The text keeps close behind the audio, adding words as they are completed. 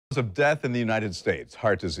Of death in the United States,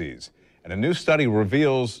 heart disease. And a new study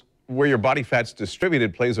reveals where your body fat's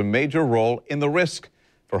distributed plays a major role in the risk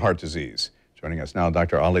for heart disease. Joining us now,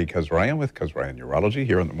 Dr. Ali Kazraian with Kazraian Urology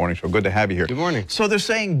here on the Morning Show. Good to have you here. Good morning. So they're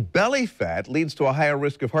saying belly fat leads to a higher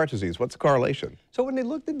risk of heart disease. What's the correlation? So when they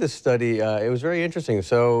looked at this study, it was very interesting.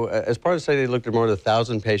 So as part of the study, they looked at more than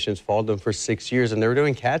 1,000 patients, followed them for 6 years, and they were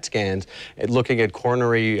doing CAT scans looking at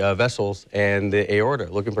coronary vessels and the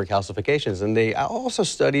aorta, looking for calcifications. And they also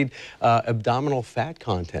studied abdominal fat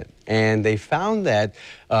content. And they found that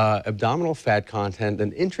abdominal fat content,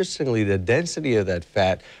 and interestingly, the density of that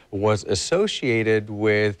fat was associated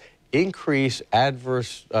with increased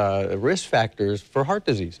adverse risk factors for heart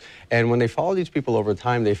disease. And when they followed these people over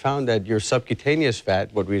time, they found that your subcutaneous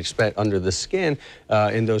fat, what we expect under the skin,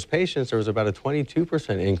 in those patients, there was about a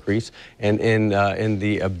 22% increase. And in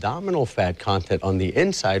the abdominal fat content on the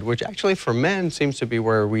inside, which actually for men seems to be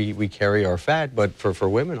where we carry our fat, but for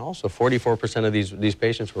women also, 44% of these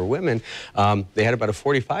patients were women. They had about a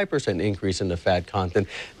 45% increase in the fat content.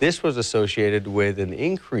 This was associated with an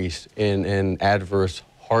increase in adverse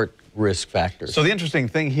heart risk factors. So the interesting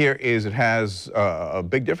thing here is it has a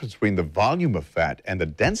big difference between the volume of fat and the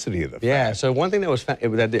density of the fat. Yeah, so one thing that was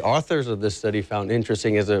that the authors of this study found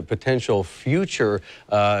interesting as a potential future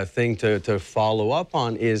thing to follow up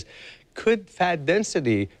on is, could fat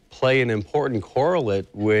density play an important correlate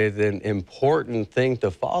with an important thing to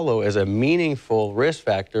follow as a meaningful risk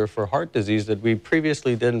factor for heart disease that we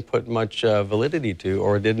previously didn't put much validity to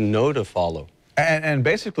or didn't know to follow? And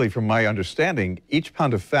basically, from my understanding, each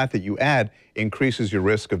pound of fat that you add increases your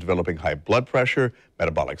risk of developing high blood pressure,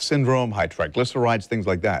 metabolic syndrome, high triglycerides, things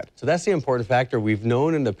like that. So that's the important factor. We've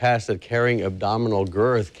known in the past that carrying abdominal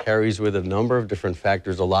girth carries with a number of different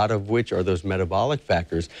factors, a lot of which are those metabolic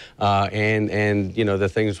factors, and you know, the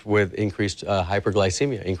things with increased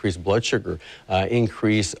hyperglycemia, increased blood sugar,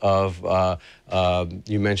 increase of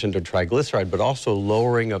you mentioned a triglyceride, but also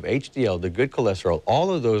lowering of HDL, the good cholesterol.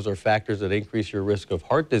 All of those are factors that increase your risk of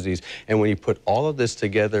heart disease. And when you put all of this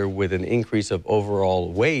together with an increase of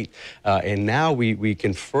overall weight, and now we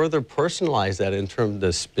can further personalize that in terms of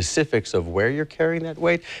the specifics of where you're carrying that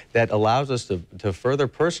weight, that allows us to further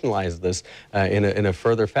personalize this in a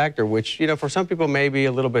further factor, which, you know, for some people may be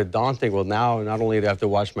a little bit daunting. Well, now not only do I have to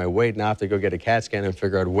watch my weight, now I have to go get a CAT scan and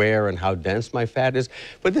figure out where and how dense my fat is.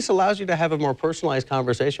 But this allows you to have a more personalized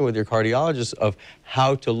conversation with your cardiologist of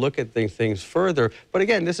how to look at things further. But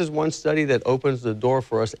again, this is one study that opens the door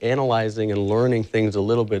for us analyzing and learning things a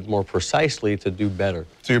little bit more precisely to do better.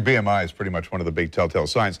 So your BMI is pretty much one of the big telltale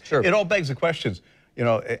signs. Sure. It all begs the questions, you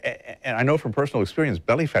know, and I know from personal experience,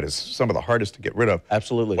 belly fat is some of the hardest to get rid of.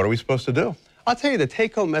 Absolutely. What are we supposed to do? I'll tell you, the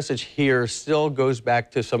take-home message here still goes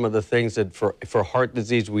back to some of the things that for heart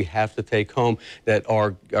disease we have to take home that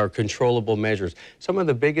are controllable measures. Some of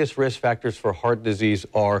the biggest risk factors for heart disease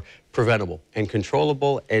are preventable and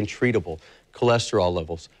controllable and treatable. Cholesterol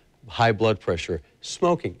levels, high blood pressure,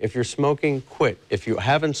 smoking. If you're smoking, quit. If you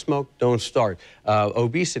haven't smoked, don't start.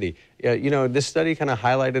 Obesity. You know, this study kind of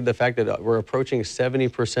highlighted the fact that we're approaching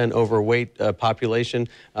 70% overweight population.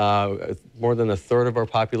 More than a third of our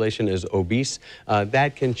population is obese.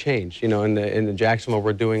 That can change. You know, in Jacksonville,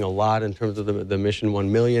 we're doing a lot in terms of the Mission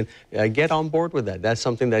 1 Million. Get on board with that. That's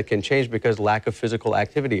something that can change because lack of physical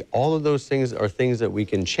activity. All of those things are things that we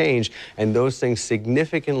can change, and those things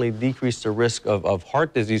significantly decrease the risk of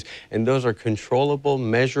heart disease, and those are controllable,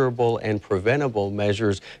 measurable, and preventable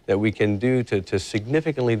measures that we can do to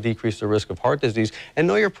significantly decrease the risk of heart disease. And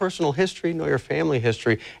know your personal history, know your family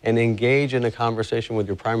history, and engage in a conversation with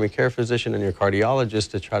your primary care physician and your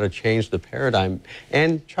cardiologist to try to change the paradigm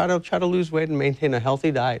and try to lose weight and maintain a healthy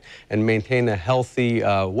diet and maintain a healthy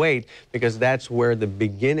weight, because that's where the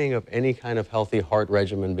beginning of any kind of healthy heart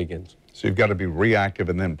regimen begins. So you've got to be reactive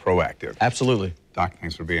and then proactive. Absolutely. Doc,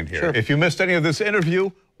 thanks for being here. Sure. If you missed any of this interview,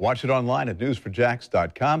 watch it online at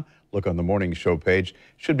newsforjax.com. Look on the morning show page.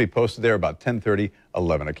 Should be posted there about 10:30,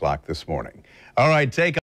 11 o'clock this morning. All right, take